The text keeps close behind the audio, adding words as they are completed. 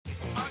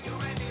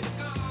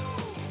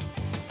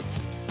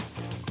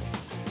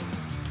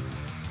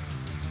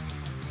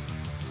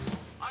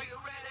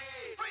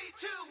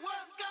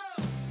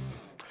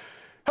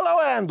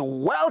and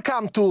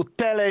welcome to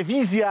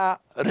Telewizja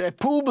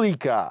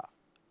Republika.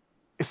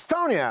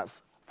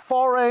 Estonia's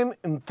Foreign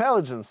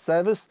Intelligence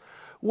Service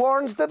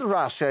warns that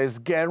Russia is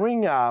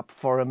gearing up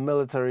for a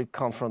military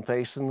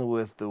confrontation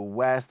with the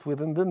West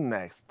within the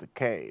next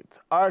decade,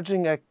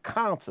 urging a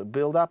counter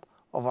build-up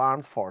of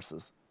armed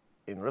forces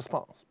in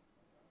response.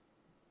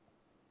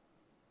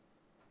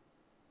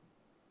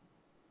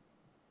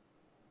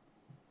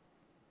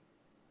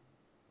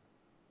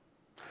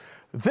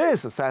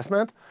 This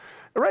assessment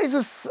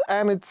raises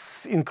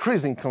amidst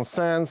increasing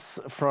concerns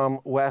from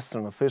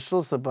Western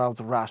officials about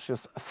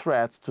Russia's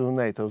threat to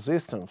NATO's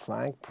eastern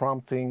flank,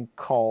 prompting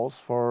calls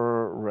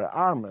for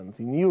rearmament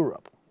in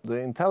Europe. The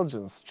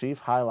intelligence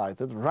chief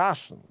highlighted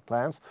Russian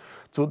plans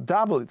to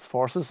double its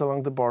forces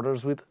along the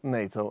borders with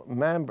NATO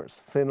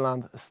members,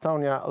 Finland,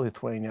 Estonia,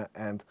 Lithuania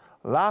and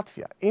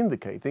Latvia,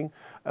 indicating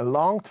a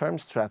long-term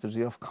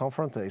strategy of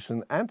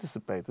confrontation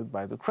anticipated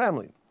by the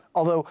Kremlin.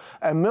 Although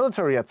a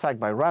military attack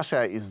by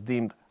Russia is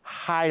deemed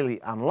highly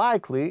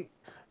unlikely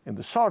in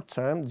the short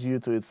term due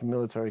to its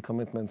military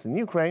commitments in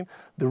Ukraine,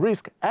 the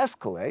risk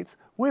escalates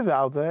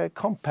without a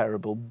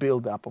comparable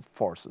build-up of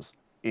forces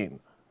in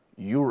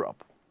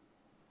Europe.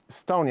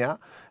 Estonia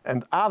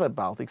and other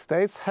Baltic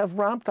states have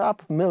ramped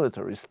up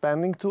military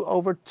spending to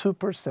over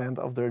 2%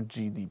 of their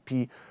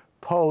GDP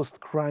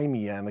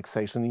post-Crimea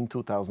annexation in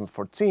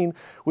 2014,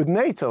 with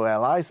NATO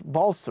allies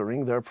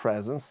bolstering their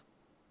presence.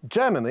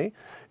 Germany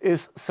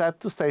is set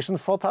to station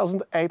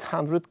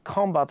 4,800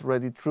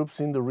 combat-ready troops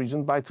in the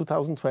region by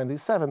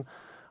 2027.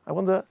 I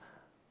wonder,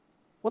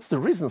 what's the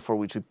reason for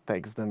which it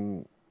takes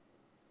them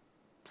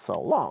so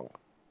long?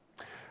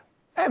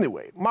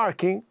 Anyway,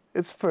 marking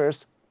its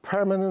first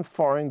permanent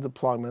foreign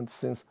deployment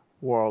since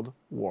World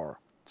War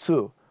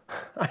II.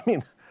 I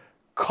mean,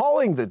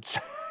 calling the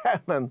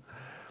German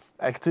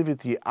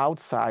activity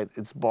outside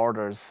its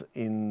borders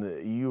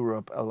in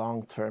Europe a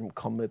long-term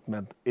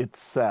commitment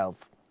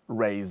itself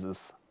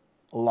raises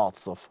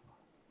lots of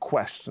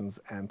questions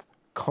and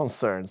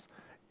concerns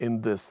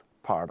in this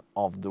part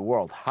of the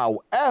world.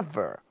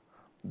 However,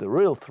 the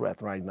real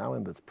threat right now,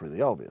 and that's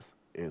pretty obvious,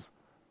 is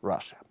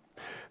Russia.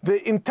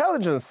 The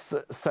intelligence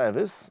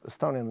service,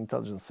 Estonian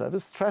intelligence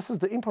service, stresses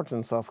the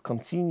importance of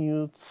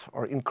continued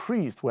or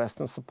increased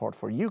Western support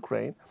for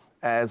Ukraine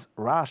as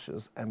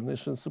Russia's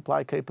ammunition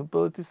supply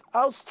capabilities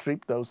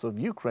outstrip those of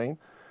Ukraine,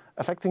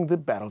 affecting the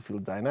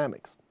battlefield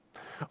dynamics.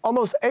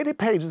 Almost 80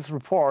 pages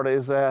report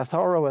is a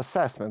thorough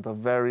assessment of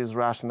various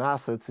Russian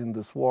assets in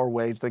this war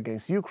waged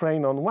against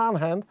Ukraine on one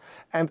hand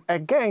and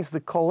against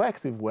the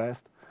collective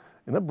West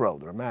in a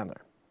broader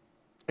manner.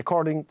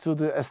 According to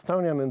the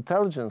Estonian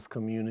intelligence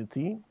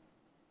community,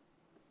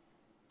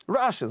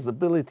 Russia's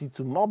ability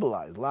to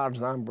mobilize large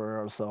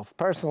numbers of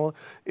personnel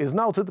is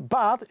noted,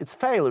 but its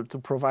failure to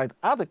provide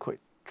adequate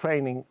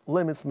training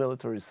limits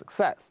military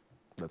success.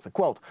 That's a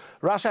quote.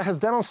 Russia has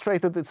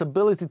demonstrated its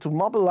ability to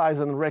mobilize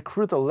and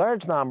recruit a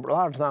large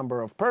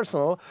number of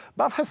personnel,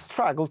 but has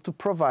struggled to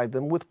provide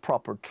them with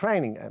proper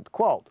training, end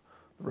quote.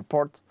 The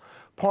report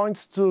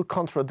points to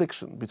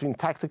contradiction between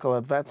tactical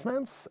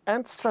advancements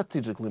and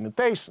strategic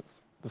limitations.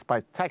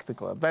 Despite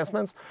tactical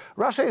advancements,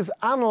 Russia is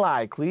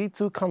unlikely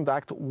to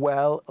conduct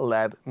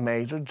well-led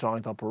major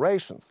joint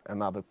operations.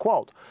 Another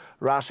quote.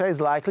 Russia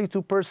is likely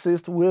to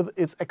persist with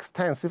its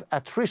extensive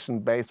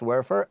attrition-based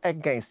warfare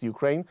against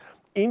Ukraine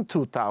in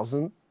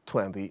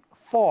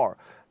 2024,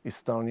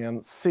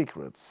 Estonian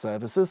secret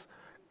services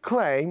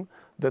claim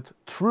that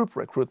troop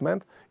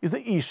recruitment is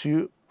the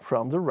issue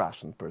from the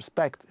Russian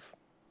perspective.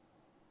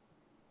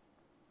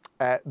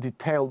 A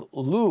detailed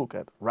look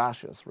at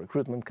Russia's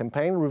recruitment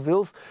campaign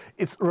reveals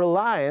its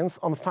reliance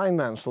on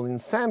financial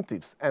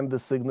incentives and the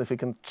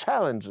significant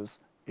challenges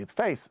it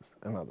faces.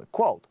 Another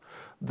quote.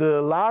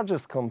 The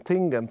largest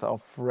contingent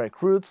of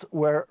recruits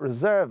were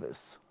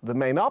reservists. The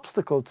main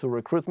obstacle to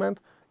recruitment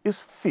is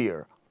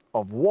fear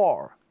of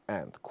war,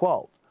 end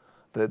quote.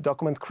 The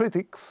document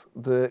critiques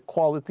the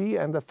quality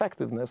and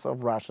effectiveness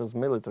of Russia's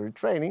military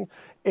training,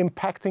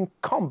 impacting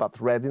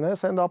combat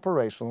readiness and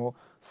operational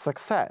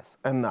success.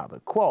 Another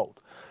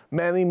quote.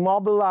 Many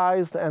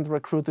mobilized and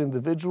recruited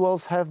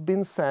individuals have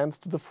been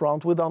sent to the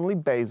front with only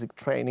basic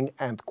training,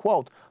 end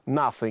quote.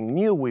 Nothing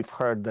new, we've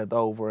heard that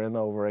over and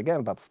over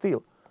again, but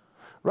still.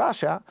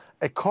 Russia,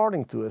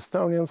 according to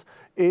Estonians,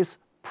 is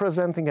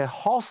presenting a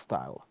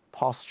hostile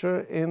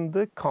posture in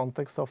the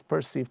context of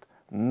perceived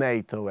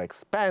NATO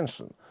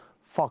expansion,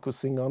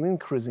 focusing on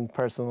increasing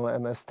personnel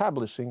and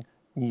establishing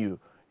new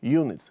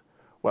units.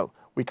 Well,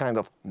 we kind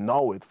of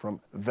know it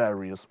from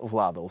various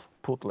Vladimir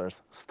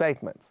Putler's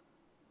statements.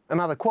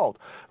 Another quote.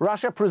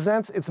 Russia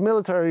presents its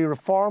military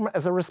reform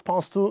as a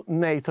response to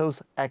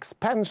NATO's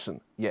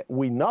expansion. Yet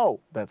we know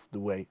that's the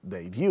way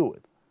they view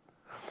it.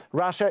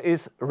 Russia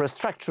is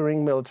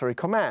restructuring military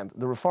command.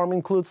 The reform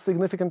includes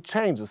significant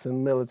changes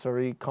in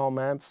military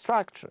command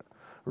structure.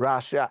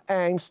 Russia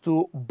aims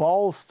to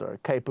bolster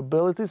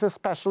capabilities,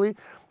 especially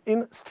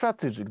in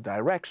strategic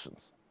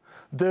directions.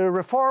 The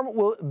reform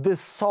will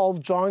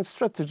dissolve joint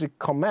strategic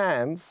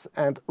commands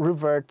and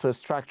revert to a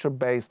structure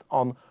based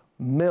on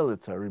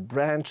military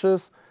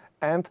branches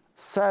and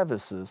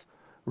Services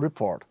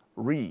report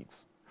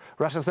reads.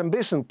 Russia's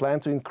ambition plan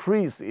to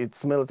increase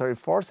its military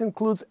force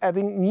includes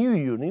adding new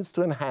units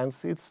to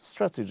enhance its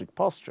strategic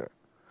posture.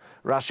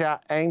 Russia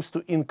aims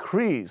to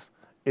increase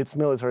its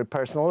military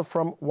personnel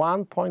from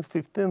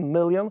 1.15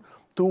 million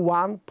to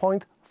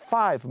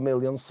 1.5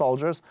 million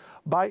soldiers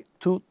by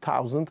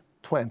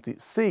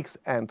 2026.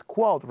 And,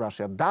 quote,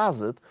 Russia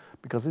does it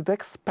because it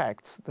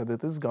expects that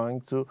it is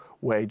going to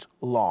wage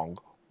long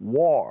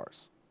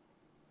wars.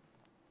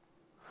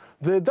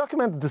 The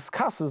document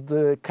discusses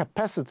the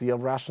capacity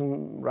of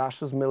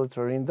Russia's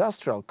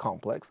military-industrial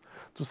complex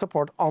to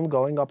support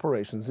ongoing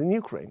operations in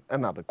Ukraine.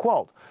 Another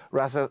quote,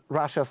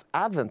 Russia's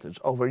advantage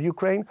over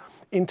Ukraine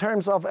in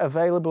terms of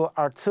available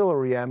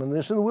artillery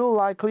ammunition will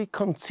likely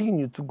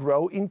continue to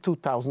grow in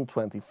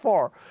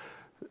 2024,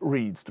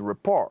 reads the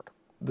report.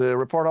 The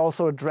report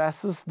also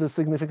addresses the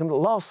significant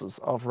losses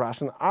of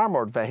Russian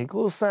armored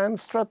vehicles and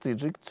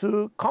strategic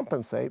to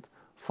compensate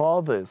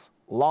for these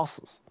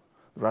losses.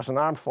 The Russian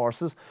armed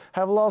forces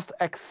have lost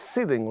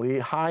exceedingly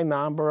high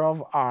number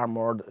of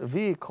armored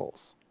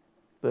vehicles.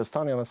 The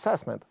Estonian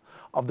assessment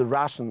of the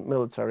Russian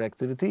military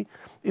activity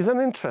is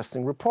an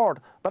interesting report,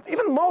 but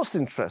even most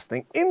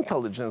interesting,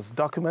 intelligence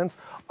documents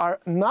are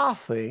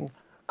nothing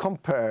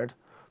compared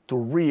to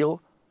real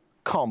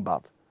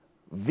combat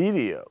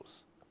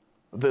videos.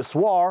 This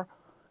war,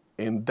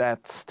 in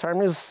that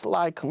term, is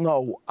like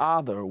no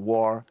other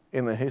war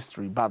in the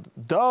history, but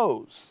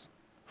those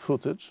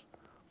footage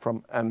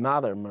from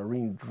another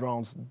marine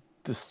drones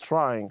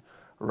destroying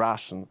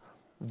Russian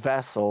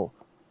vessel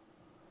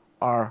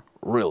are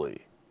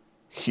really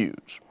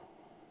huge.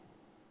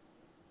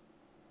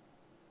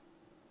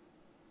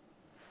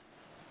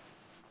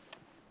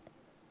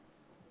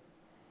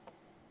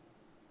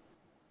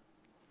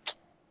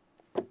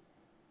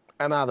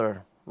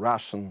 Another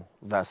Russian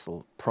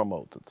vessel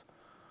promoted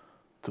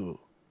to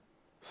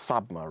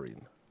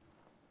submarine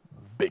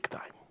big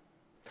time.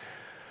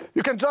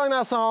 You can join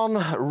us on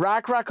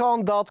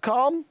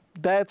rachon.com.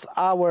 That's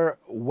our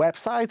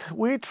website.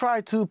 We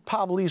try to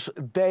publish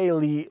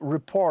daily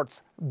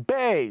reports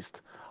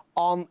based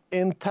on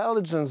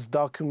intelligence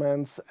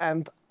documents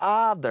and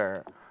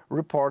other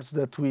reports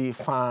that we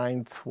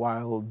find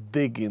while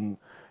digging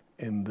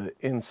in the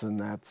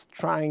internet,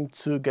 trying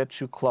to get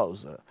you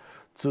closer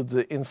to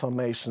the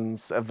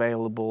informations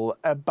available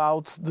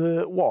about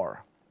the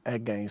war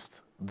against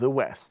the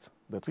West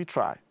that we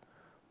try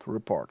to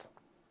report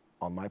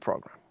on my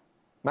program.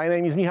 My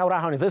name is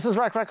Rachoń. This is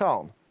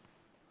Rachoń.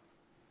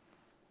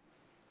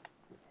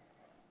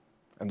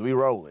 And we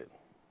roll it.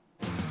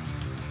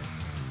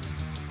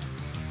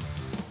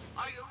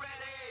 Are you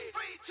ready?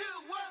 3, 2,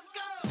 1,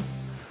 go!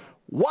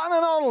 One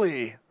and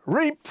only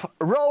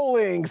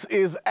Rawlings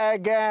is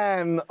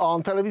again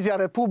on Telewizja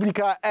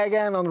Republika,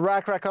 again on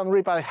Rachoń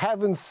Rip. I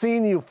haven't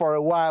seen you for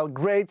a while.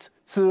 Great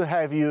to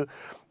have you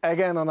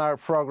again on our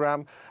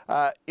program.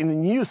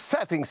 In new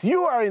settings.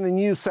 You are in the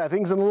new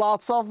settings and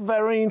lots of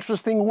very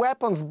interesting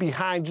weapons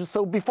behind you.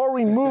 So before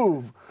we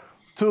move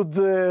to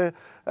the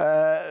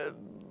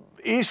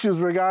issues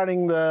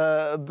regarding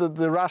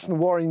the Russian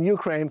war in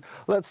Ukraine,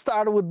 let's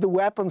start with the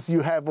weapons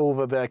you have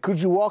over there.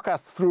 Could you walk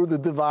us through the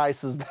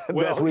devices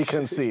that we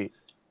can see?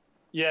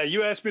 Yeah,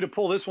 you asked me to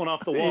pull this one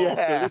off the wall, Yeah.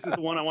 so this is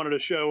the one I wanted to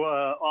show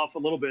off a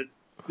little bit.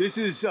 This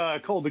is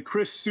called the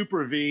Chris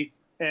Super V,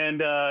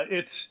 and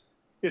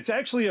it's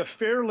actually a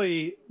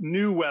fairly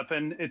new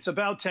weapon. It's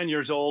about 10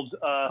 years old.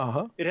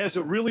 It has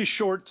a really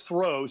short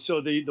throw, so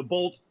the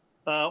bolt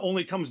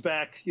only comes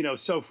back,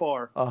 so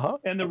far.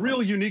 And the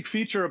real unique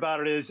feature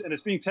about it is, and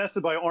it's being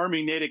tested by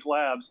Army Natick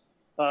Labs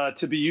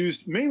to be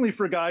used mainly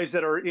for guys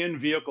that are in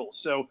vehicles.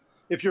 So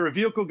if you're a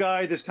vehicle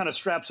guy, this kind of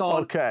straps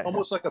on,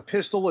 almost like a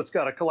pistol. It's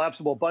got a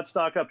collapsible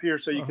buttstock up here,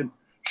 so you can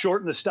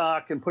shorten the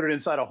stock and put it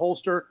inside a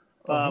holster.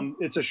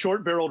 It's a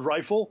short-barreled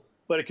rifle,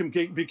 but it can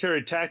be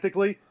carried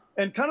tactically.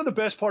 And kind of the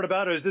best part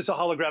about it is this is a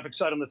holographic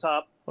sight on the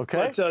top.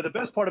 But the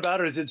best part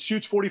about it is it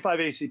shoots 45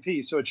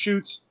 ACP. So it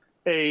shoots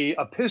a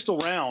pistol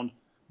round,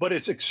 but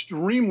it's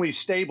extremely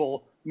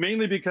stable,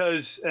 mainly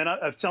because, and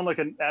I sound like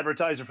an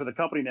advertiser for the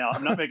company now.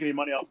 I'm not making any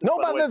money off this. No,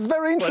 but that's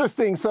very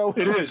interesting. So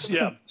it is,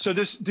 yeah. So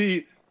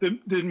the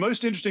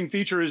most interesting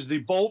feature is the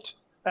bolt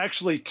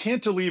actually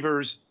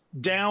cantilevers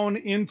down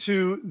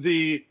into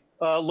the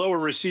lower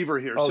receiver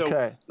here.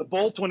 So the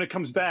bolt, when it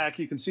comes back,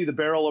 you can see the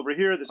barrel over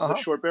here. This is a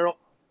short barrel.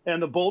 And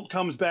the bolt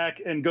comes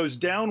back and goes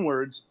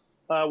downwards.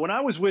 When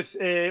I was with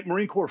a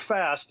Marine Corps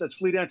FAST, that's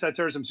Fleet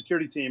Anti-Terrorism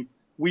Security Team,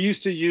 we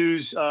used to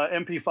use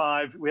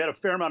MP5. We had a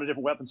fair amount of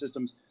different weapon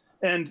systems.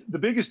 And the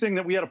biggest thing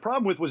that we had a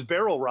problem with was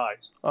barrel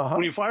rise.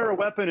 When you fire a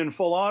weapon in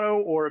full auto,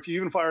 or if you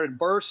even fire in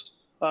burst,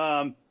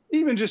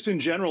 even just in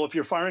general, if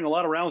you're firing a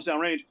lot of rounds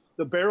downrange,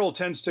 the barrel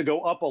tends to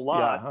go up a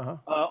lot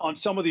on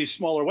some of these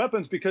smaller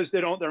weapons because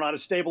they're not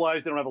as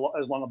stabilized. They don't have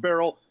as long a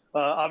barrel.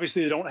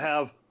 Obviously, they don't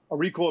have a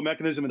recoil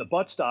mechanism in the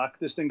buttstock.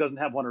 This thing doesn't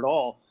have one at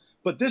all.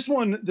 But this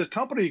one, the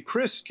company,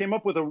 Chris, came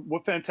up with a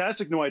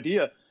fantastic new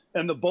idea,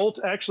 and the bolt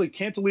actually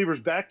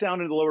cantilevers back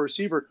down into the lower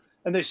receiver,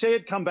 and they say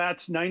it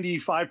combats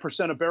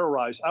 95% of barrel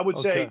rise. I would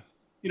say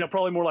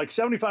probably more like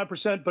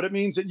 75%, but it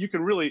means that you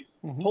can really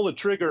pull the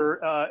trigger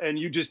and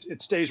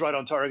it stays right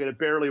on target. It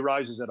barely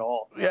rises at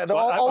all. Yeah, so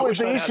always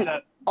the issue.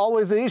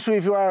 Always the issue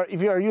if you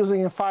are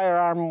using a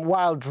firearm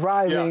while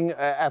driving,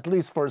 at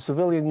least for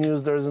civilian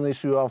use, there's an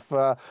issue of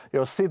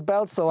your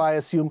seatbelt. So I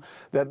assume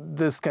that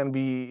this can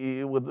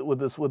be with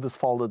this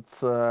folded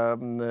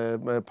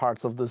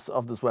parts of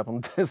this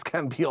weapon. This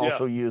can be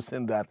also used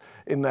in that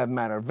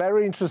manner.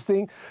 Very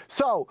interesting.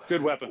 So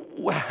good weapon.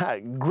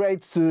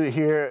 Great to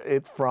hear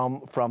it from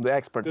the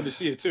expert. Good to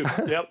see you too.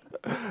 Yep.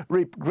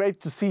 Rip,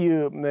 great to see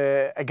you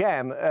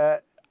again.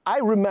 I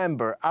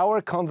remember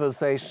our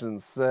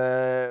conversations.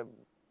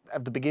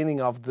 At the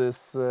beginning of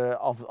this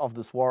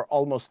war,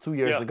 almost 2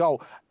 years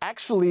ago.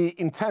 Actually,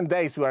 in 10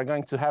 days, we are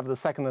going to have the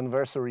second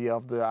anniversary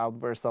of the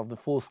outburst of the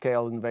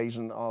full-scale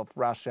invasion of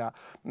Russia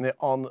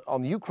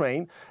on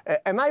Ukraine.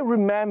 And I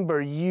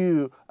remember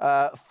you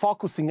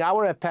focusing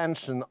our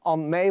attention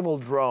on naval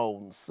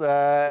drones.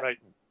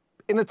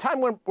 In a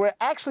time where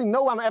actually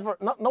no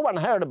one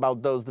heard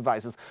about those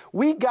devices.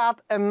 We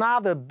got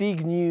another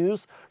big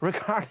news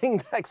regarding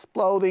the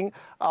exploding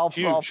of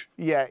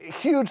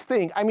huge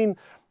thing. I mean.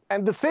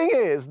 And the thing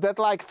is that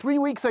like 3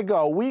 weeks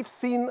ago, we've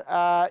seen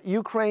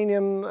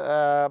Ukrainian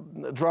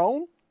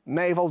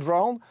naval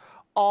drone,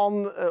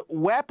 on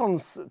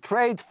weapons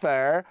trade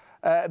fair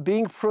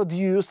being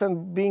produced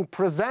and being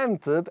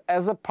presented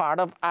as a part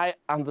of, I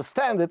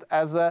understand it,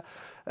 as a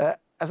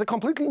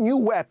completely new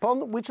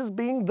weapon, which is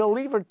being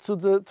delivered to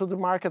the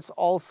markets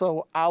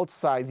also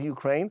outside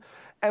Ukraine.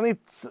 And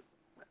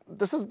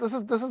this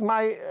is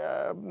my.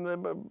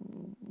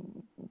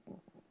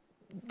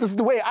 This is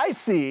the way I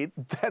see it,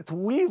 that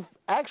we've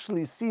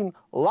actually seen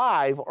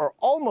live, or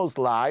almost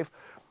live,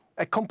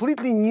 a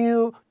completely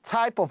new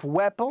type of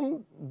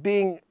weapon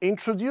being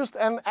introduced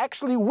and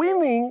actually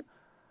winning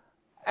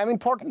an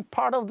important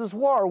part of this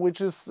war, which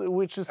is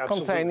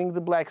containing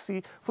the Black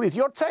Sea Fleet.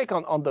 Your take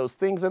on those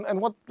things, and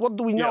what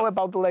do we know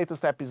about the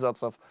latest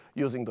episodes of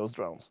using those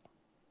drones?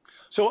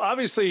 So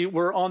obviously,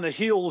 we're on the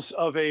heels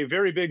of a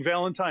very big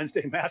Valentine's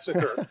Day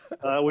massacre,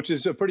 which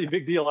is a pretty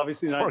big deal,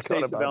 obviously, in the United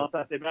States, the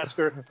Valentine's Day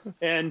massacre.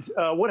 And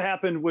what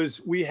happened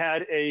was we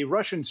had a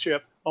Russian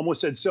ship,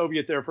 almost said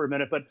Soviet there for a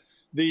minute, but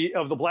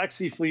of the Black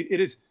Sea Fleet.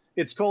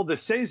 It's called the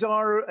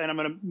Caesar, and I'm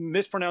going to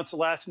mispronounce the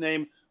last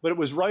name, but it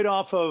was right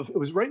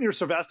near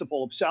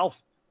Sevastopol,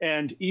 south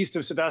and east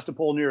of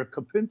Sevastopol, near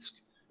Kopinsk,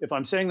 if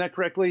I'm saying that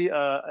correctly.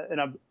 And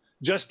I'm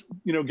just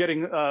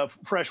getting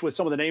fresh with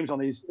some of the names on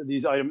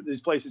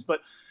these places. But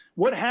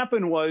what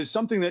happened was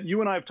something that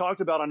you and I have talked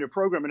about on your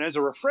program, and as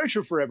a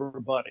refresher for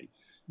everybody,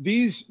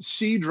 these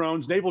sea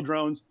drones, naval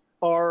drones,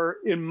 are,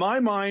 in my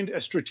mind, a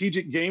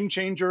strategic game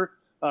changer.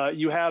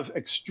 You have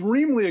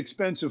extremely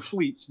expensive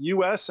fleets,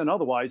 U.S. and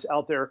otherwise,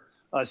 out there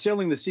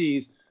sailing the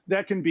seas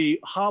that can be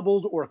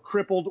hobbled or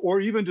crippled or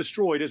even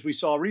destroyed, as we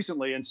saw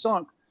recently, and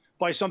sunk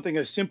by something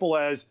as simple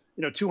as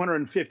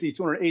 250,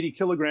 280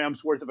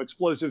 kilograms worth of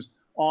explosives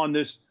on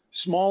this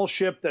small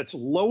ship that's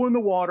low in the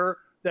water,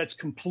 that's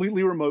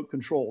completely remote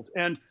controlled.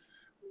 And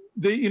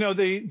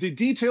the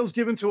details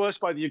given to us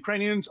by the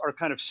Ukrainians are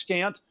kind of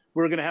scant.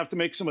 We're going to have to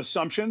make some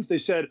assumptions. They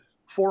said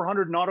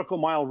 400 nautical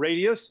mile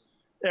radius.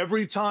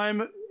 Every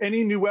time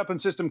any new weapon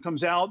system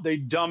comes out, they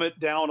dumb it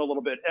down a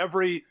little bit.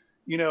 Every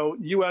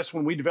U.S.,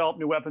 when we develop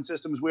new weapon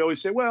systems, we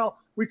always say, well,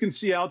 we can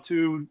see out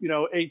to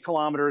 8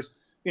 kilometers.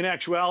 In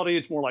actuality,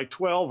 it's more like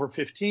 12 or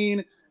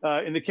 15.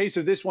 In the case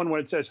of this one,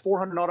 when it says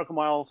 400 nautical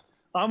miles,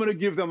 I'm going to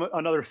give them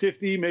another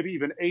 50, maybe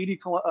even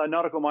 80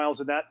 nautical miles,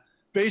 and that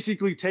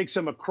basically takes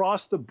them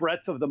across the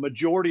breadth of the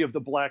majority of the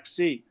Black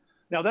Sea.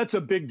 Now, that's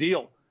a big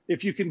deal.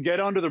 If you can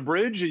get under the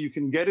bridge, you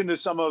can get into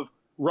some of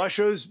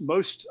Russia's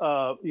most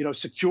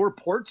secure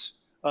ports.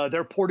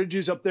 Their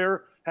portages up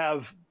there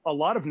have a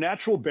lot of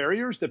natural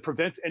barriers that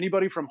prevent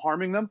anybody from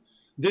harming them.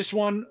 This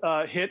one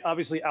hit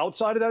obviously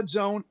outside of that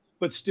zone,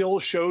 but still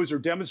shows or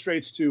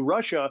demonstrates to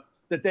Russia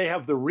that they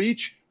have the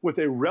reach with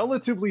a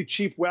relatively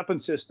cheap weapon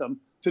system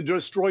to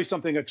destroy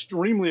something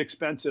extremely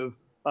expensive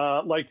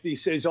like the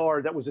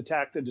Caesar that was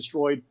attacked and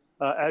destroyed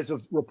as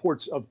of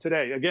reports of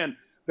today. Again,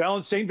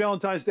 St.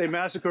 Valentine's Day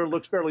Massacre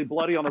looks fairly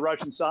bloody on the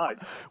Russian side.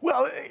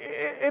 Well,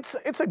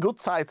 it's a good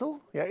title.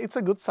 Yeah, it's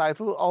a good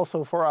title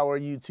also for our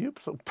YouTube.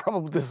 So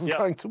probably this is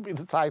going to be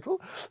the title.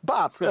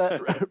 But,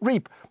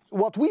 Reep,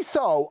 what we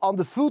saw on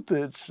the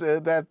footage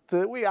that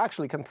we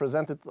actually can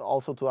present it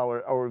also to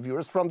our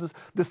viewers from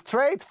this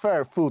trade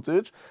fair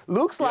footage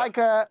looks like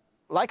a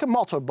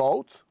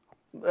motorboat.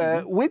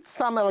 With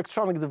some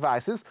electronic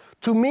devices.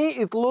 To me,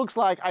 it looks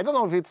like, I don't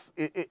know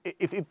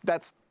if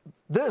that's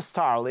the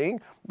Starlink,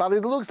 but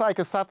it looks like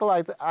a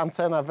satellite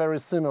antenna very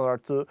similar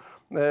to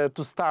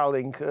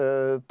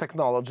Starlink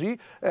technology.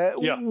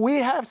 We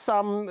have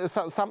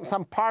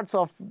some parts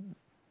of,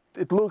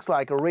 it looks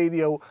like a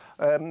radio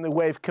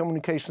wave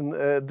communication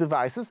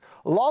devices.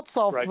 Lots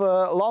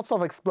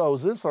of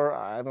explosives, or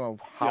I don't know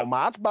how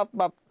much,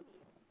 but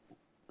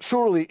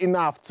surely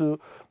enough to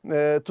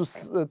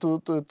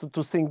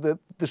sink the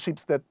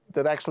ships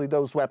that actually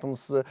those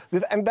weapons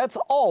did. And that's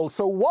all.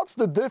 So what's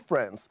the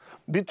difference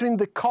between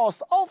the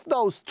cost of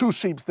those 2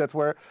 ships that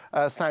were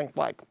sank,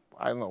 like,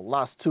 I don't know,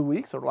 last 2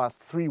 weeks or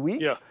last 3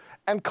 weeks,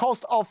 and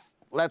cost of,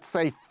 let's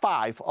say,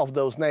 5 of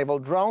those naval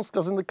drones?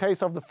 Because in the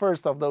case of the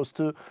first of those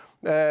 2,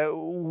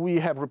 we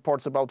have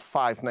reports about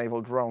 5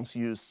 naval drones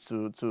used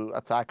to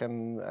attack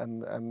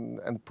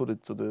and put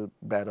it to the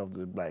bed of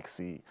the Black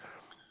Sea.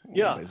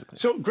 Yeah. Basically.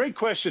 So great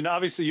question.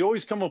 Obviously, you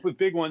always come up with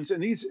big ones,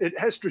 and it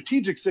has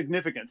strategic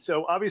significance.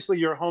 So obviously,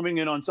 you're homing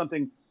in on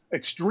something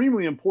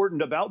extremely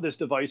important about this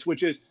device,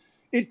 which is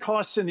it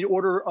costs in the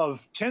order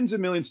of tens of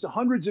millions to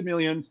hundreds of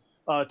millions,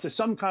 to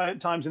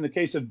sometimes in the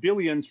case of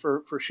billions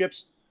for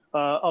ships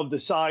of the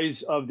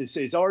size of the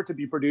César to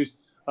be produced.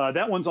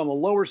 That one's on the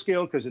lower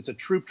scale because it's a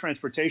troop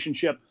transportation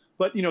ship.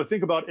 But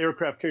think about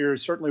aircraft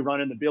carriers certainly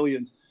run in the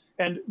billions,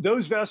 and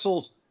those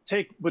vessels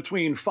take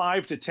between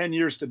 5 to 10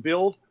 years to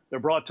build. They're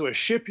brought to a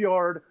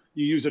shipyard.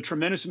 You use a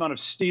tremendous amount of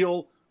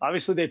steel.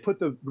 Obviously, they put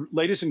the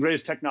latest and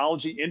greatest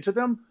technology into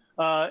them.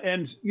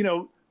 And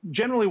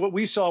generally what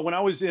we saw when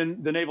I was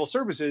in the Naval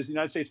Services, the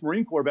United States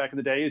Marine Corps back in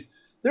the day, is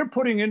they're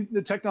putting in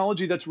the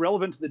technology that's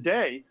relevant to the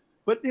day.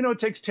 But, it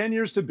takes 10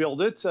 years to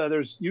build it.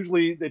 There's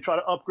usually, they try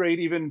to upgrade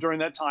even during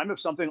that time if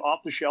something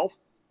off the shelf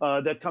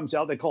that comes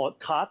out. They call it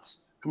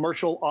COTS,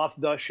 commercial off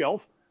the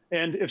shelf.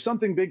 And if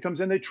something big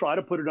comes in, they try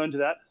to put it onto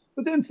that.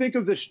 But then think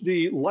of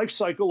the life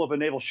cycle of a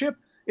naval ship.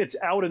 It's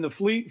out in the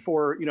fleet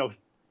for,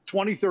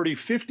 20, 30,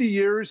 50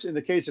 years in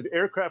the case of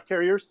aircraft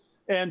carriers.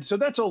 And so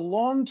that's a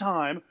long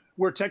time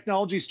where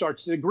technology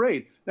starts to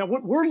degrade. Now,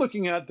 what we're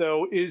looking at,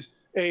 though, is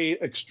a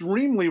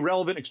extremely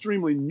relevant,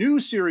 extremely new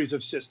series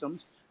of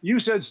systems. You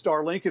said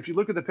Starlink. If you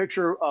look at the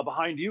picture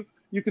behind you,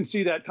 you can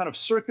see that kind of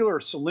circular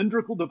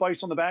cylindrical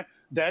device on the back.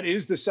 That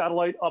is the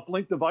satellite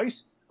uplink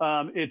device.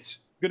 It's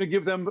going to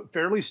give them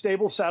fairly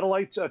stable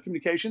satellite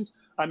communications.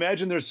 I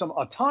imagine there's some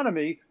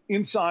autonomy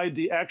inside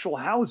the actual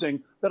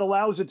housing that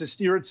allows it to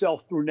steer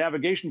itself through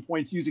navigation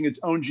points using its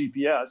own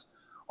GPS.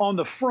 On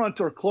the front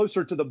or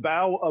closer to the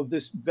bow of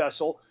this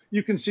vessel,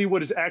 you can see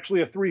what is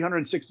actually a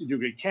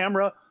 360-degree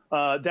camera.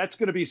 That's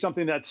going to be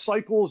something that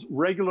cycles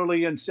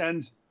regularly and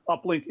sends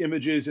uplink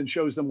images and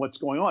shows them what's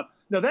going on.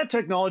 Now, that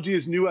technology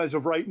is new as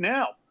of right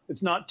now.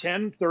 It's not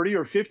 10, 30,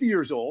 or 50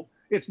 years old.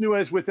 It's new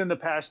as within the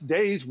past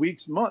days,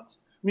 weeks, months,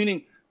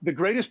 meaning the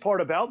greatest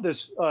part about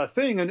this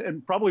thing,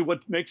 and probably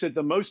what makes it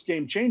the most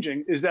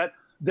game-changing, is that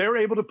they're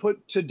able to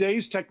put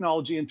today's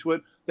technology into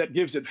it that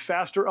gives it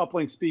faster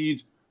uplink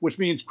speeds, which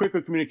means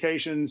quicker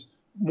communications,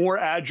 more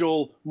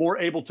agile, more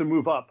able to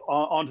move up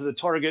onto the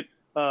target.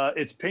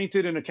 It's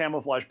painted in a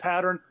camouflage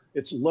pattern.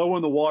 It's low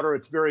in the water.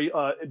 It's very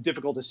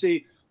difficult to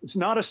see. It's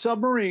not a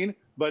submarine,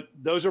 but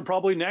those are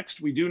probably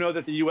next. We do know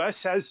that the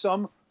U.S. has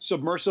some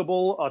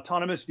submersible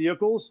autonomous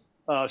vehicles,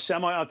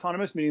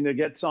 semi-autonomous, meaning they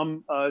get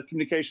some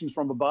communications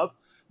from above.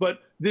 But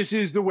this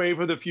is the wave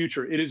of the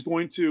future. It is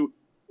going to,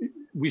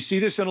 we see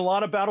this in a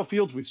lot of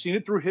battlefields. We've seen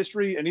it through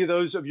history. Any of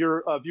those of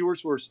your viewers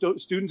who are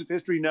students of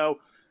history know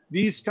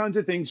these kinds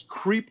of things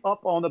creep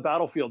up on the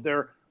battlefield.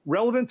 They're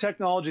relevant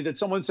technology that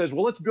someone says,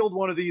 well, let's build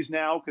one of these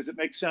now because it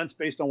makes sense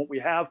based on what we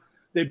have.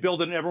 They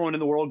build it and everyone in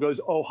the world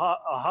goes, oh,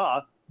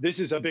 aha, this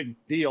is a big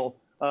deal.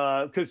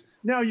 Because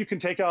now you can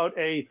take out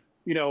a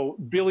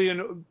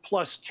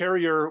billion-plus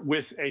carrier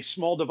with a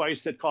small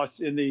device that costs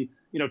in the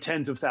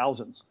tens of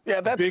thousands. Yeah,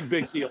 that's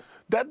big deal.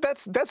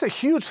 That's a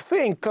huge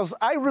thing, because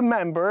I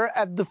remember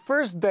at the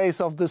first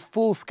days of this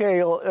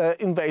full-scale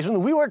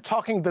invasion, we were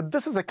talking that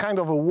this is a kind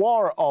of a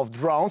war of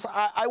drones.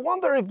 I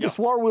wonder if this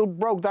war will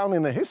break down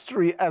in the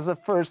history as a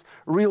first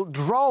real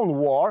drone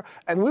war.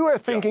 And we were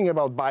thinking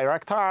about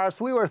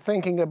Bayraktars. We were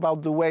thinking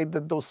about the way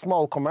that those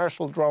small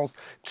commercial drones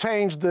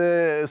changed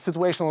the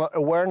situational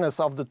awareness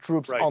of the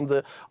troops on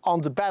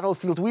the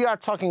battlefield. We are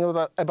talking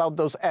about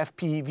those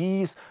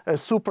FPVs,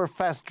 super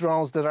fast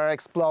drones that are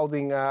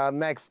exploding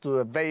next to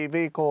a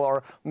vehicle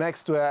or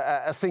next to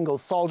a single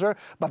soldier.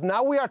 But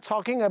now we are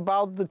talking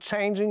about the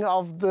changing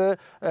of the,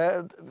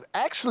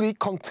 actually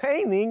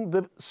containing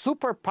the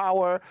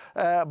superpower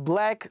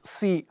Black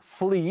Sea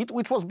fleet,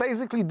 which was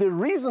basically the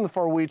reason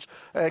for which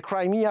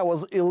Crimea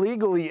was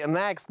illegally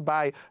annexed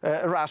by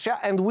Russia.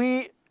 And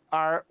we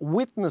are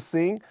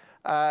witnessing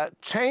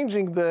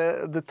changing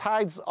the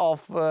tides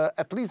of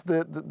at least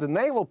the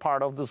naval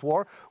part of this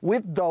war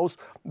with those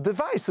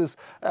devices.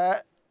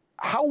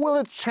 How will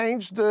it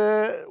change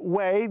the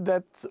way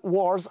that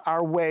wars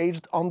are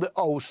waged on the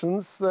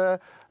oceans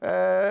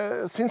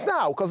since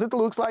now? Because it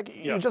looks like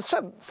you just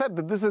said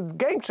that this is a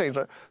game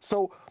changer.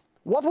 So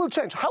what will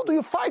change? How do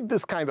you fight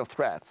this kind of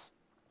threats?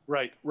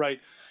 Right.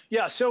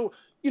 Yeah, so,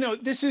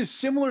 this is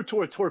similar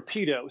to a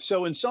torpedo.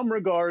 So in some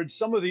regards,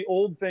 some of the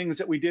old things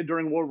that we did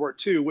during World War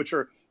II, which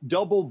are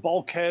double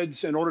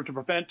bulkheads in order to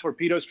prevent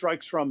torpedo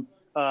strikes from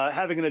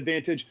having an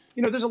advantage,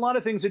 there's a lot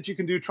of things that you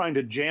can do trying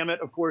to jam it,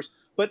 of course.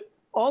 But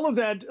all of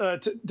that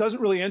doesn't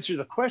really answer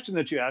the question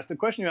that you asked. The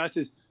question you asked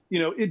is,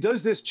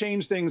 does this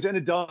change things? And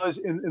it does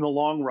in the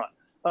long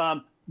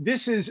run.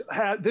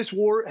 this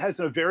war has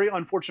a very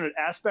unfortunate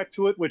aspect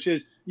to it, which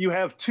is you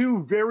have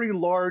two very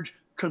large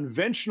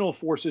conventional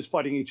forces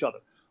fighting each other.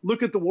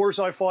 Look at the wars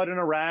I fought in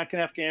Iraq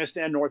and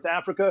Afghanistan, North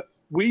Africa.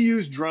 We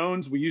use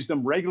drones. We use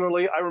them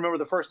regularly. I remember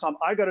the first time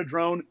I got a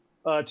drone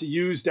to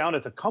use down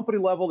at the company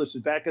level. This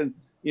was back in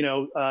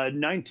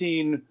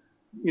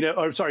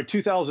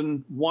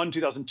 2001,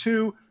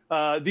 2002.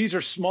 These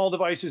are small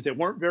devices. They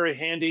weren't very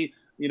handy.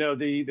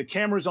 The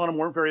cameras on them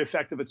weren't very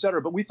effective, et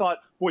cetera. But we thought,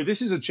 boy,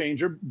 this is a game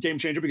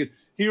changer, because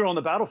here on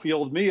the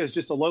battlefield, me as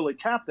just a lowly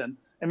captain,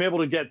 am able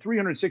to get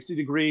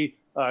 360-degree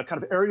kind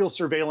of aerial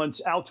surveillance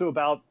out to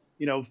about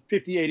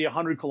 50, 80,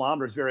 100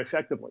 kilometers very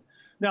effectively.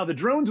 Now, the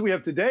drones we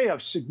have today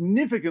have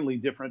significantly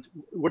different.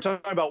 We're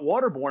talking about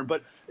waterborne,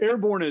 but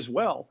airborne as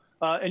well.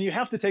 And you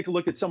have to take a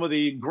look at some of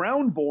the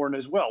ground-borne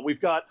as well.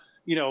 We've got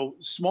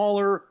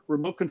smaller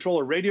remote control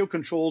or radio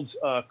controlled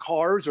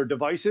cars or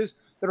devices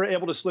that are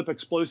able to slip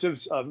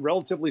explosives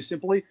relatively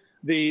simply.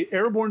 The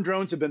airborne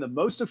drones have been the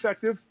most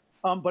effective,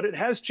 but it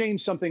has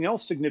changed something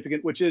else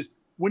significant, which is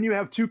when you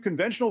have two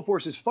conventional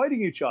forces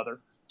fighting each other,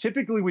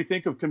 typically we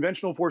think of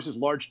conventional forces,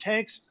 large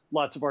tanks,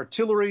 lots of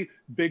artillery,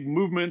 big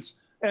movements,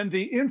 and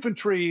the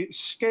infantry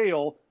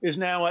scale is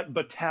now at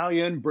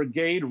battalion,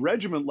 brigade,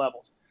 regiment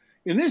levels.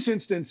 In this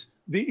instance,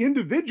 the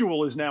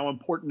individual is now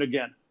important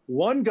again.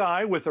 One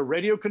guy with a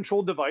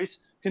radio-controlled device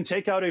can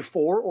take out a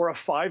 4 or a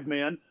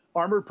 5-man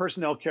armored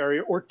personnel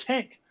carrier or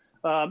tank.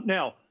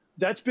 Now,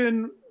 that's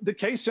been the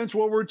case since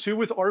World War II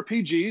with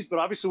RPGs, but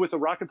obviously with a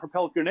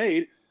rocket-propelled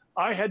grenade,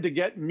 I had to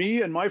get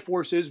me and my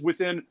forces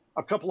within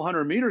a couple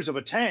hundred meters of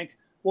a tank.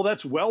 Well,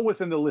 that's well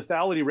within the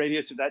lethality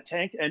radius of that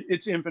tank and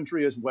its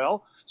infantry as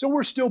well. So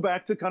we're still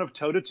back to kind of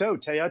toe-to-toe,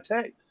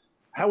 tay-a-tay.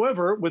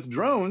 However, with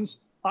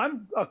drones,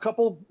 I'm a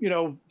couple,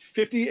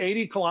 50,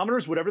 80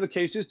 kilometers, whatever the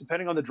case is,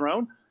 depending on the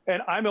drone,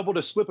 and I'm able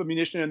to slip a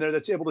munition in there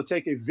that's able to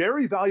take a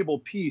very valuable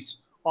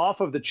piece off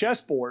of the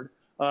chessboard,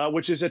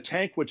 which is a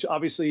tank, which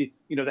obviously,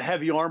 the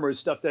heavy armor is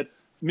stuff that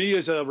me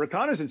as a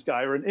reconnaissance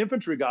guy or an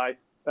infantry guy,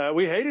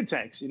 we hated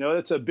tanks.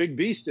 That's a big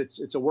beast.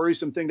 It's a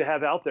worrisome thing to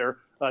have out there,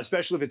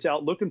 especially if it's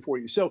out looking for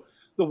you. So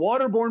the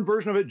waterborne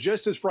version of it,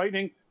 just as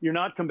frightening. You're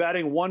not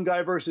combating one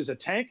guy versus a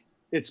tank.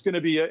 It's going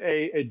to be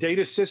a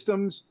data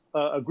systems,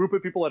 a group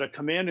of people at a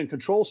command and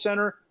control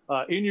center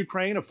in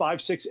Ukraine, a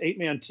 5, 6,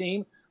 8-man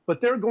team. But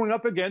they're going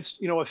up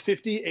against, a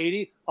 50,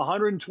 80,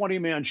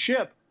 120-man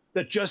ship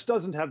that just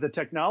doesn't have the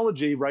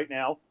technology right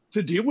now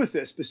to deal with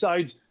this.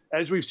 Besides,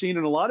 as we've seen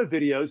in a lot of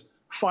videos,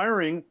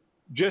 firing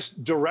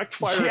just direct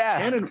fire,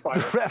 cannon fire.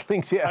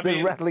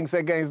 The Rawlings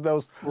against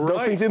those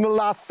things in the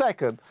last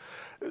second.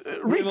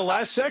 In the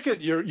last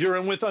second, you're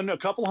in within a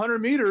couple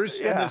hundred meters,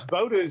 and this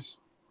boat is,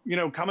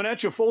 coming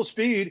at you full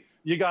speed.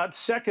 You got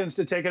seconds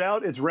to take it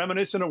out. It's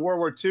reminiscent of World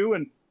War II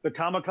and the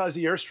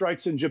kamikaze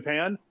airstrikes in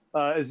Japan.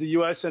 As the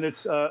U.S. and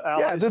its allies.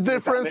 Yeah, the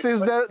difference is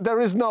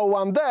there is no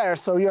one there,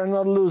 so you're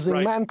not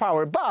losing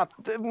manpower. But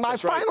my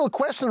final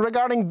question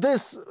regarding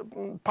this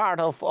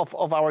part of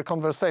our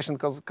conversation,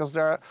 because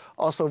there are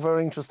also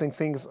very interesting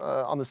things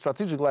on the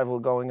strategic level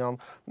going on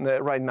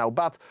right now.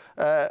 But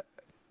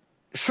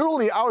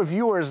surely our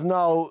viewers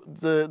know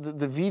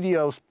the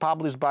videos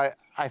published by,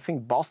 I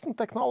think, Boston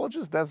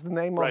Technologies. That's the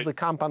name of the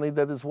company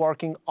that is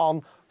working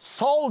on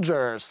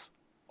soldiers.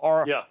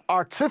 Or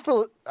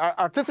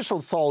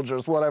artificial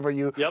soldiers, whatever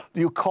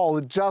you call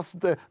it,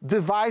 just the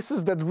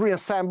devices that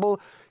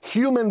reassemble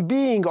human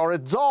being or a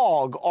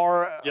dog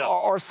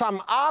or some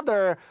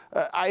other,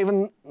 I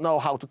even know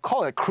how to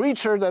call it,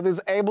 creature that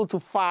is able to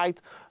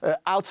fight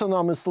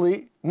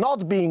autonomously,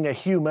 not being a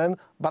human,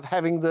 but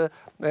having the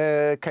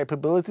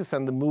capabilities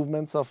and the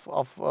movements of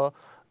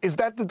is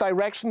that the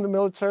direction the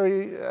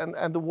military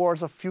and the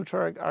wars of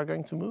future are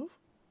going to move?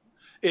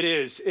 It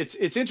is.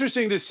 It's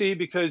interesting to see,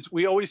 because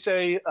we always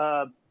say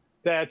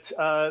that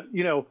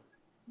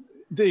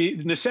the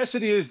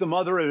necessity is the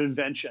mother of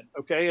invention.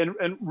 Okay,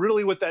 and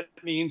really what that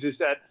means is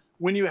that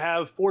when you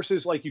have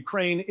forces like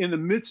Ukraine in the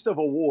midst of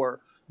a war,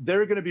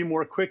 they're going to be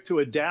more quick to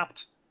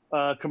adapt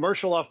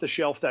commercial off the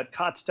shelf, that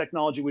COTS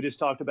technology we just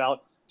talked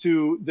about,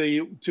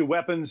 to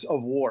weapons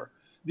of war.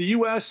 The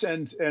U.S.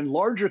 and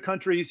larger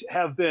countries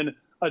have been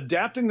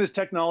adapting this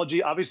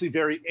technology, obviously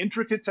very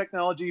intricate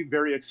technology,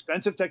 very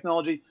expensive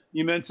technology.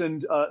 You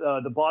mentioned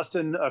the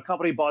Boston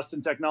company,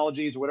 Boston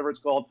Technologies, or whatever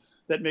it's called,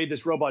 that made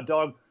this robot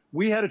dog.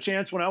 We had a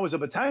chance when I was a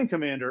battalion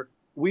commander.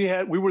 We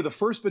were the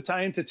first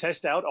battalion to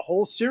test out a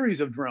whole series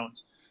of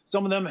drones.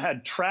 Some of them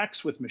had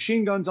tracks with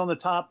machine guns on the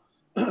top.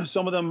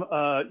 Some of them,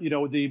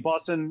 the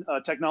Boston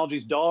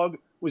Technologies dog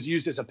was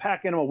used as a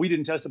pack animal. We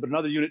didn't test it, but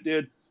another unit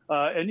did.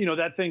 And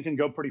that thing can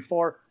go pretty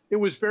far. It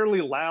was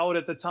fairly loud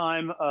at the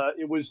time.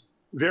 It was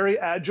very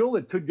agile.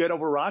 It could get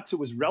over rocks. It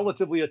was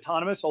relatively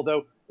autonomous,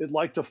 although it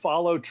liked to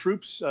follow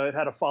troops. It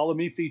had a follow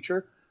me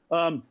feature.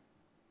 And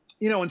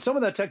some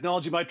of that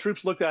technology, my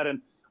troops looked at it,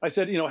 and I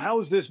said, how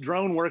is this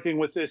drone working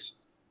with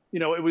this?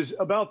 It was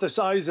about the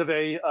size of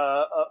a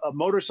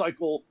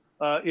motorcycle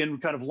in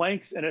kind of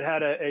length, and it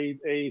had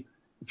a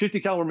 50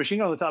 caliber machine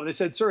gun on the top. And they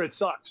said, sir, it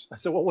sucks. I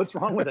said, well, what's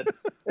wrong with it?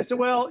 I said,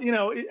 well, you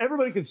know,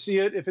 everybody can see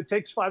it. If it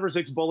takes 5 or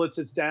 6 bullets,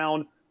 it's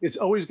down. It's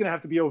always going to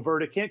have to be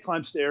overt. It can't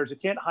climb stairs.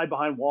 It can't hide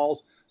behind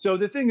walls. So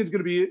the thing is going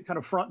to be kind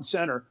of front and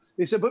center.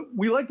 They said, but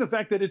we like the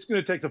fact that it's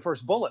going to take the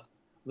first bullet. I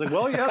was like,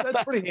 well, yeah,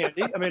 that's pretty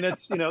handy. I mean,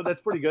 it's, you know,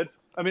 that's pretty good.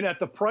 I mean, at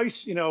the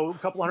price, you know, a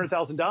couple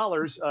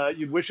 $100,000,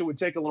 you'd wish it would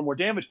take a little more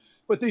damage.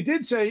 But they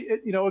did say,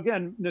 you know,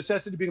 again,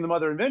 necessity being the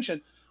mother of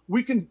invention.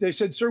 They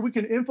said, sir, we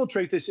can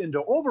infiltrate this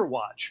into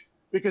Overwatch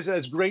because it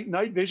has great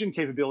night vision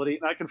capability,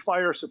 and I can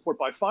fire support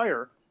by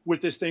fire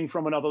with this thing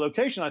from another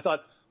location. I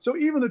thought, so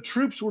even the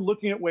troops were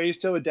looking at ways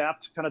to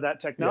adapt kind of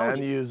that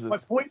technology. Yeah, and use it.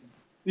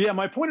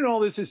 My point in all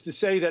this is to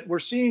say that we're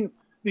seeing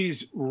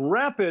these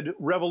rapid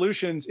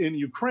revolutions in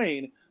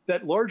Ukraine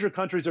that larger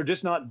countries are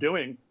just not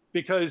doing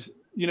because,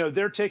 you know,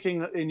 they're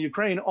taking in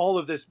Ukraine all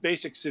of this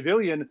basic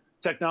civilian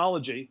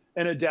technology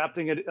and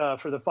adapting it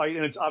for the fight,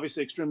 and it's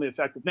obviously extremely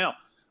effective. Now,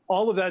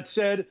 all of that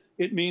said,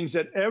 it means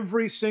that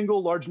every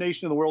single large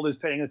nation in the world is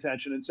paying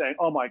attention and saying,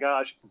 oh my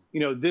gosh, you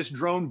know, this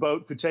drone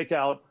boat could take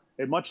out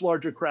a much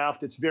larger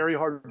craft. It's very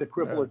hard to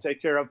cripple or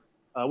take care of.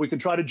 We can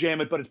try to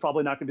jam it, but it's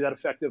probably not going to be that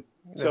effective.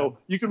 Yeah. So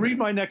you can read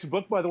my next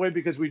book, by the way,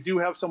 because we do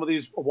have some of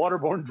these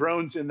waterborne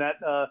drones in that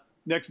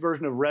next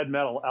version of Red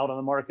Metal out on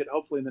the market,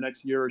 hopefully in the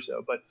next year or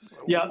so. But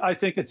yeah, I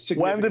think it's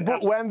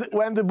significant.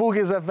 When the book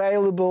is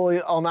available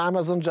on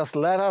Amazon, just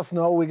let us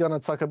know. We're going to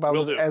talk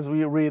about it as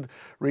we read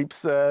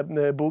Rip's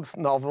books,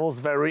 novels.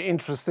 Very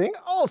interesting.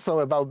 Also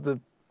about the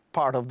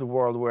part of the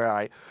world where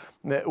I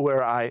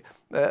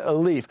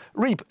live.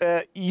 Rip,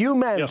 you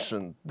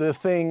mentioned the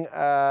thing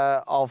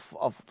the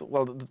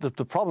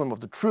problem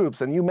of the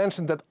troops, and you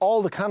mentioned that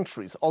all the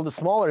countries, all the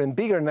smaller and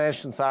bigger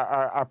nations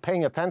are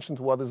paying attention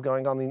to what is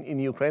going on in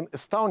Ukraine.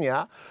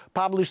 Estonia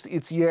published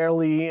its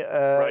yearly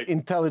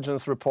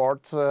intelligence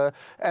report,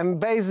 and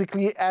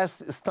basically,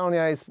 as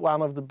Estonia is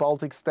one of the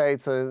Baltic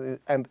states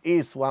and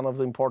is one of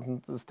the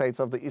important states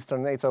of the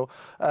Eastern NATO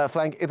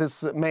flank, it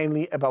is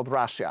mainly about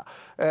Russia.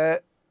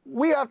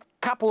 We had a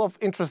couple of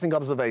interesting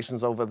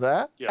observations over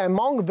there. Yeah.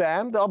 Among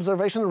them, the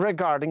observation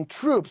regarding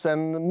troops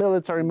and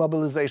military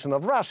mobilization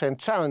of Russia and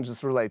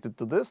challenges related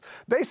to this.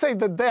 They say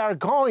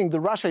that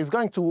Russia is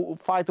going to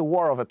fight a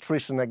war of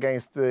attrition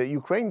against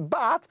Ukraine,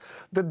 but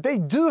that they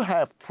do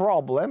have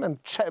problem, and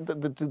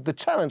the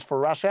challenge for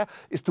Russia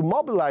is to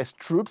mobilize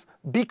troops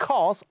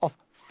because of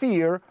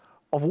fear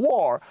of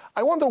war.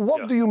 I wonder,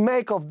 what do you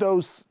make of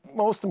those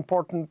most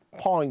important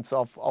points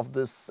of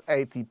this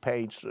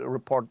 80-page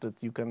report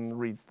that you can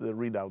read the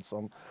readouts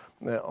on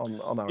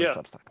our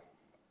Substack?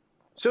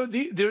 So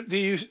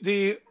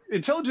the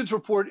intelligence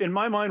report, in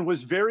my mind,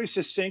 was very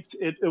succinct.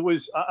 It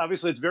was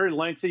obviously it's very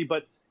lengthy,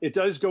 but it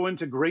does go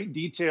into great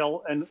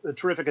detail and a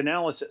terrific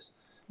analysis.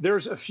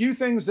 There's a few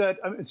things that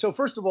so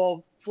first of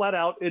all, flat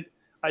out,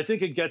 I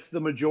think it gets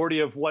the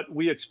majority of what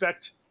we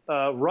expect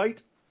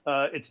right.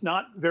 It's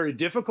not very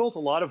difficult. A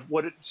lot of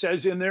what it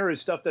says in there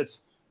is stuff that's,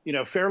 you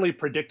know, fairly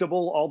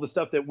predictable. All the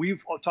stuff that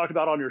we've talked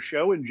about on your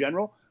show in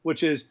general,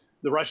 which is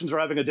the Russians are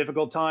having a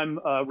difficult time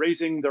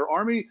raising their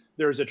army.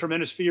 There's a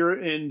tremendous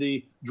fear in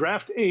the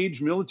draft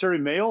age military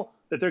male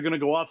that they're going to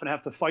go off and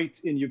have to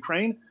fight in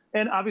Ukraine.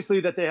 And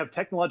obviously that they have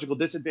technological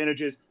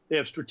disadvantages. They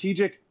have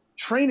strategic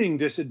training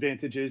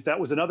disadvantages. That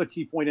was another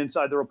key point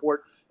inside the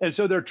report. And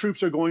so their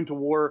troops are going to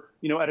war,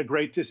 you know, at a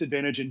great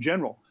disadvantage in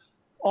general.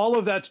 All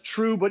of that's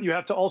true, but you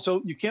have to also,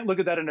 you can't look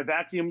at that in a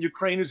vacuum.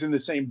 Ukraine is in the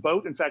same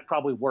boat, in fact,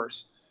 probably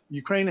worse.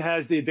 Ukraine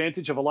has the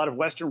advantage of a lot of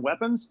Western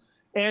weapons,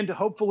 and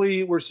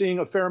hopefully we're seeing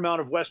a fair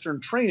amount of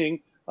Western training,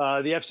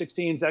 the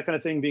F-16s, that kind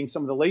of thing being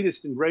some of the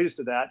latest and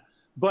greatest of that.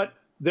 But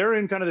they're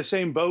in kind of the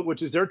same boat,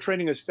 which is they're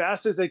training as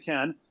fast as they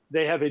can.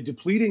 They have a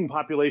depleting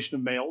population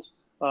of males.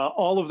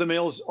 All of the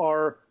males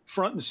are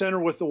front and center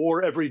with the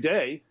war every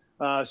day.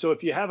 So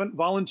if you haven't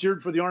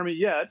volunteered for the army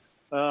yet,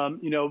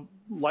 you know,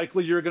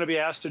 likely you're going to be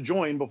asked to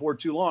join before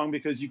too long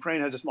because Ukraine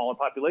has a smaller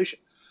population.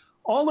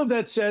 All of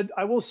that said,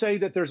 I will say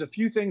that there's a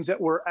few things that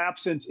were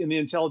absent in the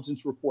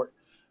intelligence report.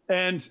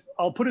 And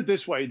I'll put it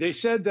this way. They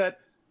said that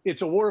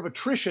it's a war of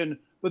attrition,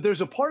 but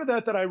there's a part of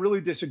that I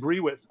really disagree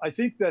with. I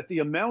think that the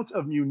amount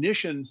of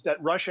munitions that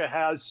Russia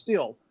has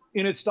still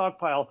in its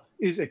stockpile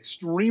is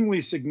extremely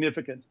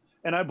significant.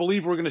 And I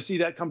believe we're going to see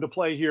that come to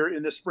play here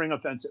in the spring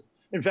offensive.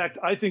 In fact,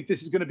 I think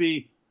this is going to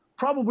be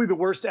probably the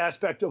worst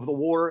aspect of the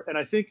war. And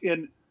I think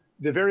in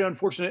the very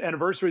unfortunate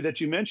anniversary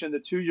that you mentioned, the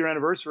 2-year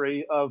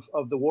anniversary of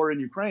the war in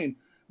Ukraine,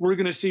 we're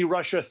going to see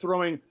Russia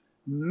throwing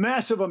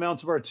massive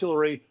amounts of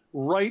artillery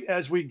right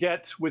as we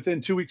get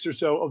within 2 weeks or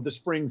so of the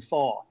spring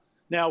thaw.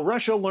 Now,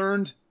 Russia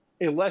learned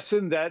a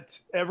lesson that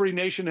every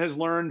nation has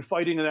learned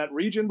fighting in that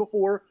region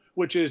before,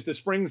 which is the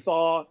spring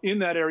thaw in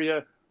that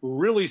area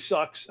really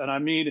sucks. And I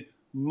mean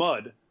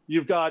mud.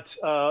 You've got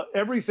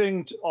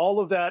everything, all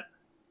of that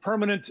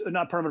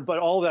not permanent, but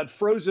all that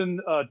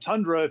frozen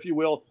tundra, if you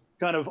will,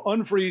 kind of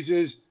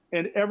unfreezes,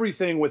 and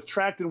everything with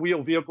tracked and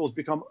wheeled vehicles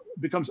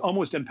becomes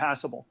almost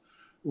impassable.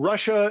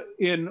 Russia,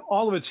 in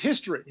all of its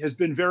history, has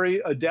been very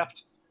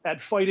adept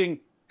at fighting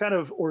kind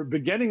of, or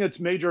beginning its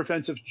major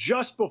offensive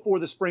just before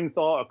the spring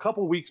thaw, a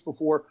couple weeks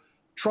before,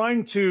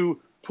 trying to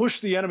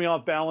push the enemy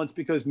off balance,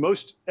 because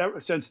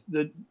since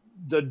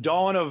the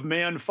dawn of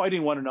man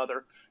fighting one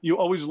another, you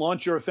always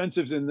launch your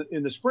offensives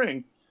in the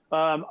spring.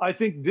 I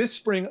think this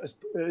spring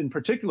in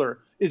particular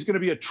is going to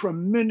be a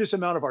tremendous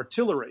amount of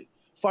artillery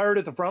fired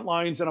at the front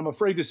lines. And I'm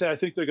afraid to say, I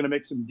think they're going to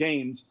make some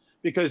gains,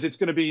 because it's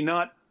going to be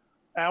not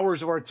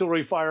hours of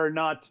artillery fire,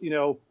 not,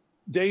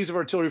 days of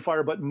artillery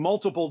fire, but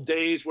multiple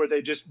days where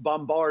they just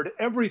bombard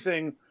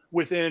everything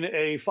within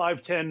a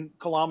 5-10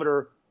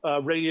 kilometer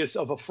radius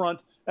of a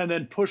front, and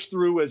then push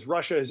through, as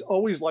Russia has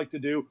always liked to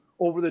do,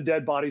 over the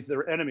dead bodies of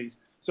their enemies.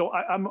 So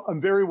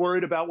I'm very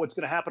worried about what's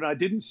going to happen. I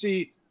didn't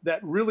see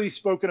that really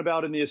spoken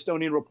about in the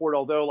Estonian report,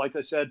 although, like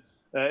I said,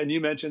 and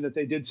you mentioned that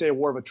they did say a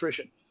war of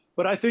attrition.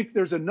 But I think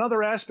there's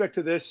another aspect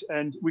to this,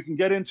 and we can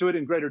get into it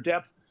in greater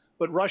depth.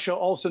 But Russia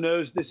also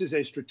knows this is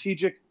a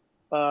strategic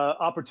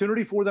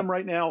opportunity for them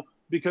right now,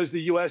 because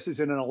the U.S. is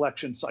in an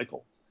election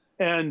cycle.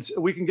 And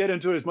we can get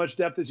into it as much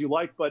depth as you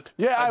like, but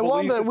yeah, I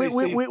wonder.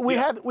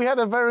 We had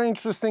a very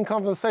interesting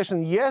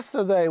conversation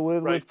yesterday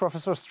with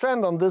Professor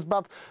Strand on this,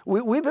 but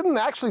we didn't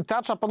actually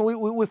touch upon.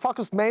 We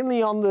focused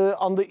mainly on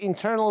the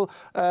internal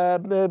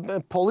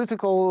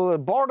political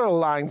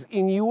borderlines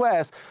in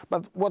U.S.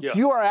 But what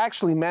you are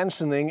actually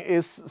mentioning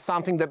is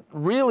something that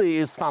really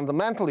is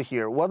fundamental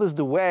here. What is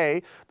the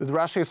way that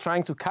Russia is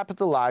trying to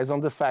capitalize on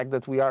the fact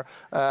that we are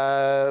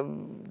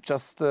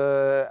just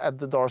at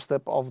the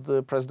doorstep of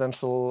the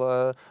presidential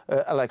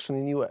election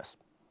in the U.S.?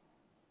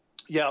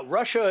 Yeah,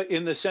 Russia,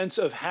 in the sense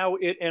of how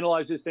it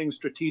analyzes things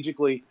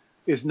strategically,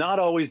 is not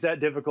always that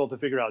difficult to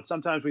figure out.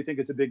 Sometimes we think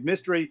it's a big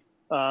mystery,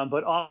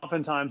 but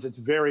oftentimes it's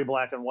very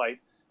black and white.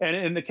 And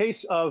in the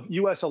case of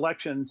U.S.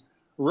 elections,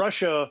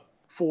 Russia,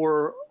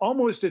 for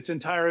almost its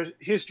entire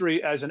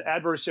history as an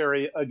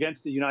adversary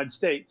against the United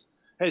States,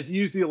 has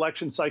used the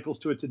election cycles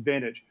to its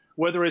advantage,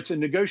 whether it's in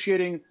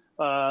negotiating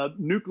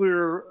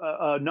nuclear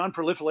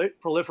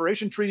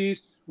non-proliferation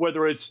treaties,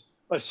 whether it's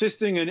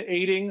assisting and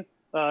aiding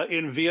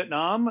in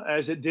Vietnam,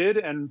 as it did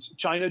and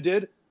China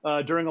did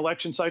during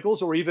election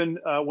cycles, or even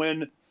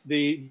when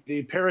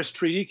the Paris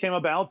Treaty came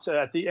about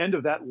at the end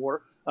of that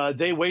war.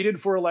 They waited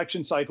for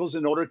election cycles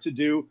in order to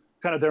do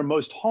kind of their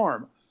most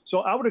harm. So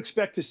I would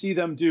expect to see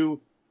them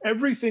do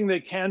everything they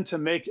can to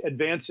make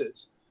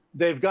advances.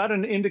 They've got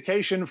an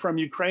indication from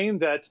Ukraine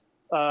that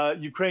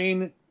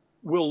Ukraine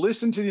will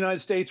listen to the United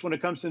States when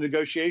it comes to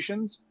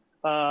negotiations.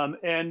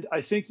 And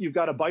I think you've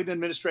got a Biden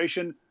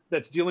administration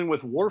that's dealing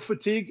with war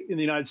fatigue in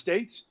the United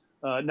States.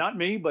 Not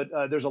me, but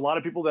there's a lot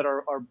of people that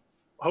are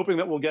hoping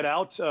that we'll get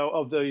out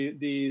of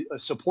the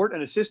support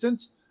and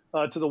assistance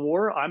to the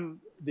war. I'm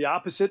the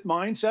opposite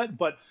mindset,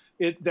 but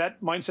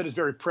that mindset is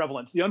very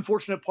prevalent. The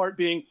unfortunate part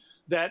being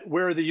that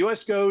where the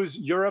U.S. goes,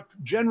 Europe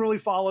generally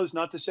follows.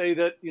 Not to say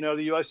that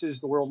the U.S. is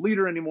the world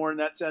leader anymore in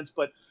that sense,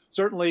 but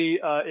certainly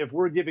if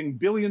we're giving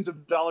billions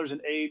of dollars in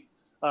aid,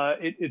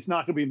 it's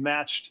not going to be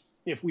matched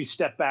if we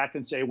step back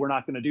and say we're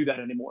not going to do that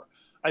anymore.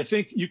 I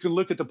think you can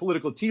look at the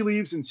political tea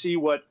leaves and see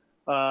what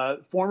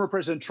former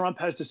President Trump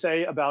has to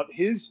say about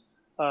his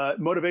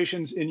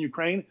motivations in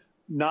Ukraine.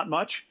 Not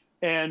much.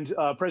 And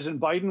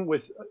President Biden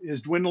with his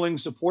dwindling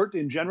support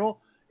in general.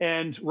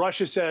 And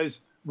Russia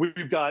says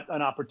we've got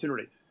an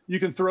opportunity. You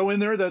can throw in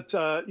there that,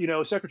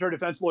 Secretary of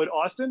Defense Lloyd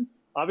Austin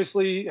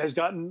obviously has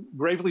gotten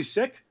gravely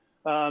sick.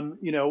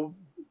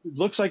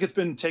 Looks like it's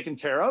been taken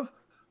care of.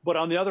 But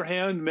on the other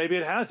hand, maybe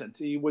it hasn't.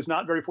 He was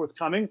not very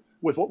forthcoming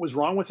with what was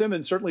wrong with him,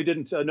 and certainly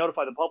didn't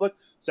notify the public.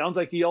 Sounds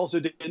like he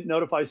also didn't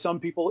notify some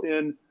people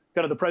in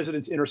kind of the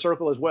president's inner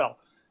circle as well.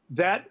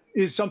 That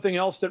is something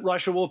else that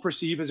Russia will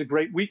perceive as a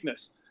great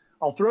weakness.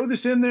 I'll throw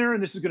this in there,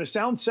 and this is going to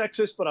sound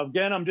sexist, but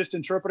again, I'm just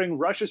interpreting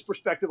Russia's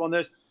perspective on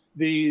this.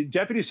 The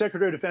Deputy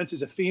Secretary of Defense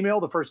is a female,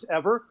 the first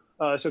ever.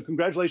 So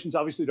congratulations,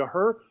 obviously, to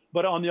her.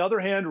 But on the other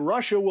hand,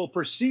 Russia will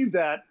perceive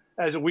that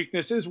as a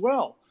weakness as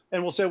well.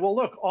 And we'll say, well,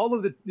 look, all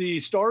of the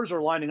stars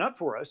are lining up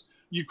for us.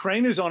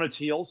 Ukraine is on its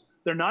heels.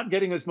 They're not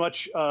getting as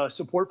much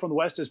support from the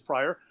West as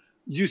prior.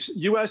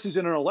 U.S. is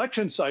in an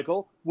election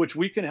cycle, which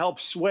we can help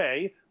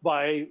sway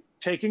by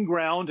taking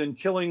ground and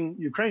killing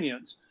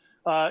Ukrainians.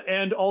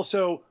 And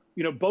also,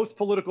 both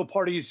political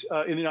parties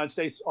in the United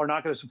States are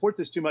not going to support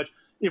this too much.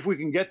 If we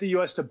can get the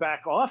U.S. to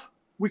back off,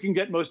 we can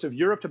get most of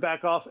Europe to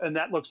back off, and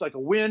that looks like a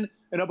win.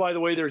 And oh, by the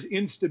way, there's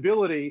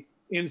instability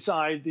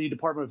inside the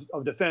Department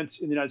of Defense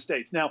in the United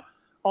States. Now,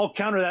 I'll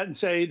counter that and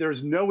say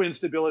there's no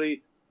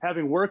instability.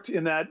 Having worked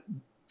in that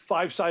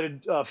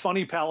five-sided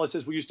funny palace,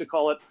 as we used to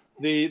call it,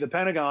 the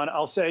Pentagon,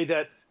 I'll say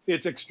that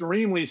it's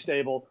extremely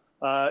stable.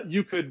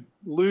 You could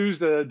lose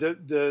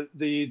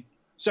the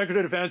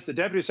Secretary of Defense, the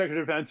Deputy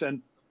Secretary of Defense,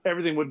 and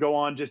everything would go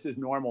on just as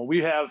normal. We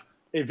have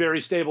a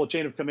very stable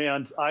chain of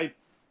command. I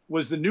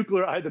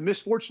had the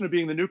misfortune of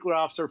being the nuclear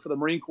officer for the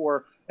Marine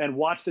Corps and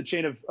watched the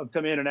chain of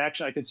command in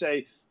action. I can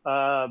say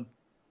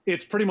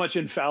it's pretty much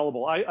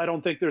infallible. I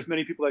don't think there's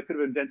many people that could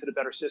have invented a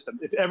better system.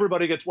 If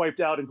everybody gets wiped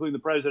out, including the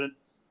president,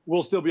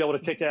 we'll still be able to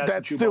kick ass.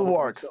 That still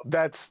works. So.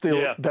 That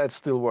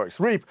still works.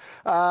 Rip,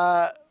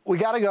 we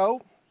got to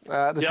go.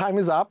 The time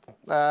is up.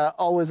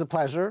 Always a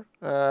pleasure.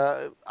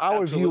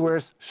 Our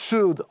viewers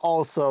should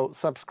also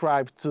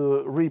subscribe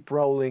to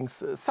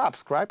Rawlings.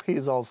 Subscribe. He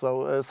is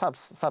also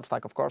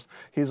Substack, of course.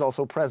 He's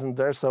also present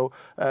there. So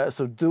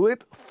do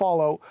it.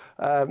 Follow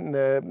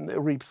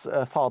Rip's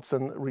thoughts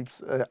and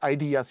Rip's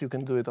ideas. You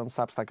can do it on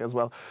Substack as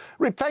well.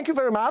 Rip, thank you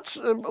very much.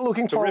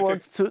 Looking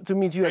forward to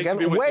meet you again.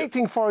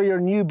 Waiting for your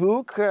new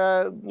book.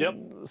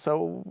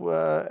 So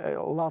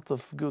a lot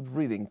of good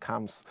reading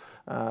comes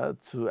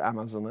to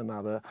Amazon and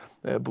other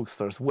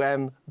bookstores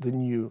when the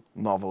new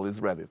novel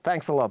is ready.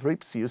 Thanks a lot,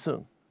 Rip. See you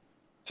soon.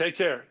 Take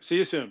care. See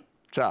you soon.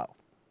 Ciao.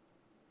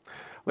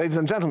 Ladies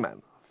and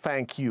gentlemen,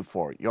 thank you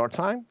for your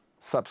time.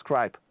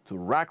 Subscribe to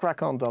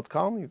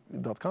rachon.com.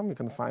 You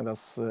can find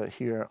us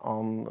here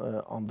on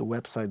the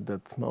website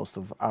that most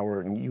of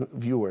our new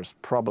viewers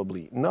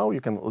probably know.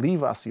 You can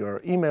leave us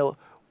your email.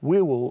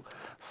 We will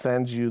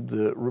send you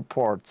the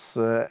reports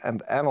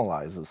and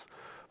analyses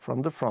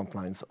from the front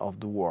lines of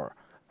the war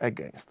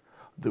against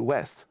the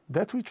West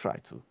that we try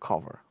to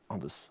cover on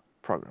this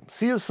program.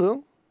 See you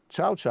soon.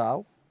 Ciao,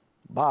 ciao.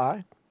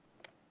 Bye.